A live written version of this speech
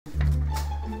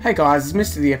Hey guys, it's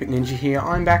Mr. the Epic Ninja here.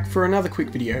 I'm back for another quick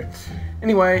video.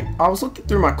 Anyway, I was looking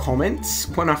through my comments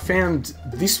when I found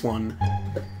this one.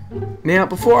 Now,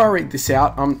 before I read this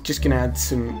out, I'm just going to add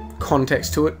some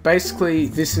context to it. Basically,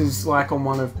 this is like on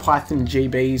one of Python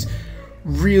GB's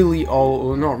really old,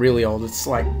 well, not really old, it's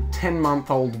like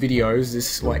 10-month-old videos.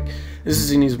 This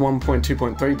is in his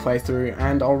 1.2.3 playthrough,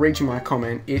 and I'll read you my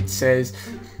comment. It says,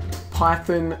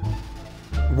 Python,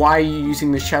 why are you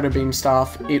using the Shadow Beam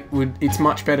stuff? It's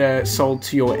much better sold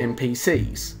to your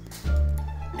NPCs.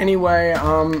 Anyway,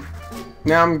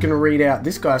 now I'm gonna read out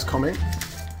this guy's comment.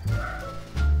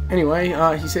 Anyway,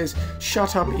 he says,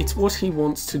 shut up, it's what he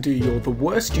wants to do. You're the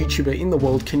worst YouTuber in the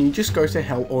world. Can you just go to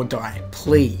hell or die,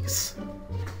 please?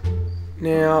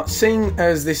 Now, seeing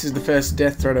as this is the first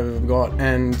death threat I've ever got,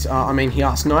 and I mean, he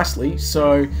asked nicely,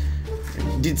 so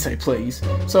he did say please.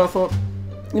 So I thought,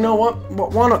 you know what?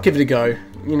 Why not give it a go?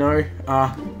 You know,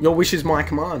 your wish is my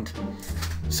command.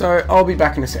 So I'll be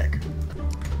back in a sec.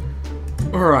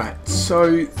 Alright,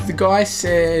 so the guy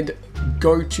said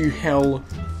go to hell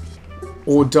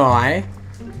or die,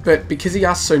 but because he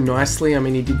asked so nicely, I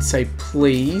mean, he did say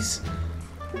please,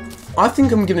 I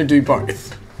think I'm gonna do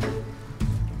both.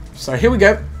 So here we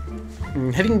go.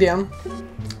 I'm heading down.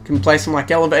 Can play some like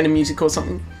elevator music or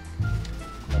something.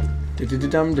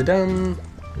 Da-da-da-dum-da-dum.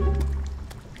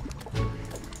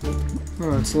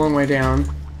 Oh, it's a long way down.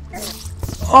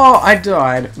 Oh, I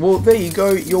died. Well, there you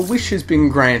go. Your wish has been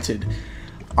granted.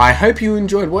 I hope you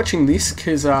enjoyed watching this,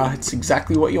 because it's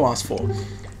exactly what you asked for.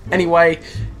 Anyway,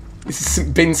 this has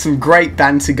been some great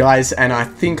banter, guys, and I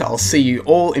think I'll see you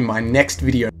all in my next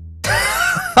video.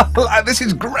 This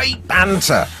is great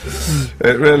banter.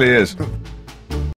 It really is.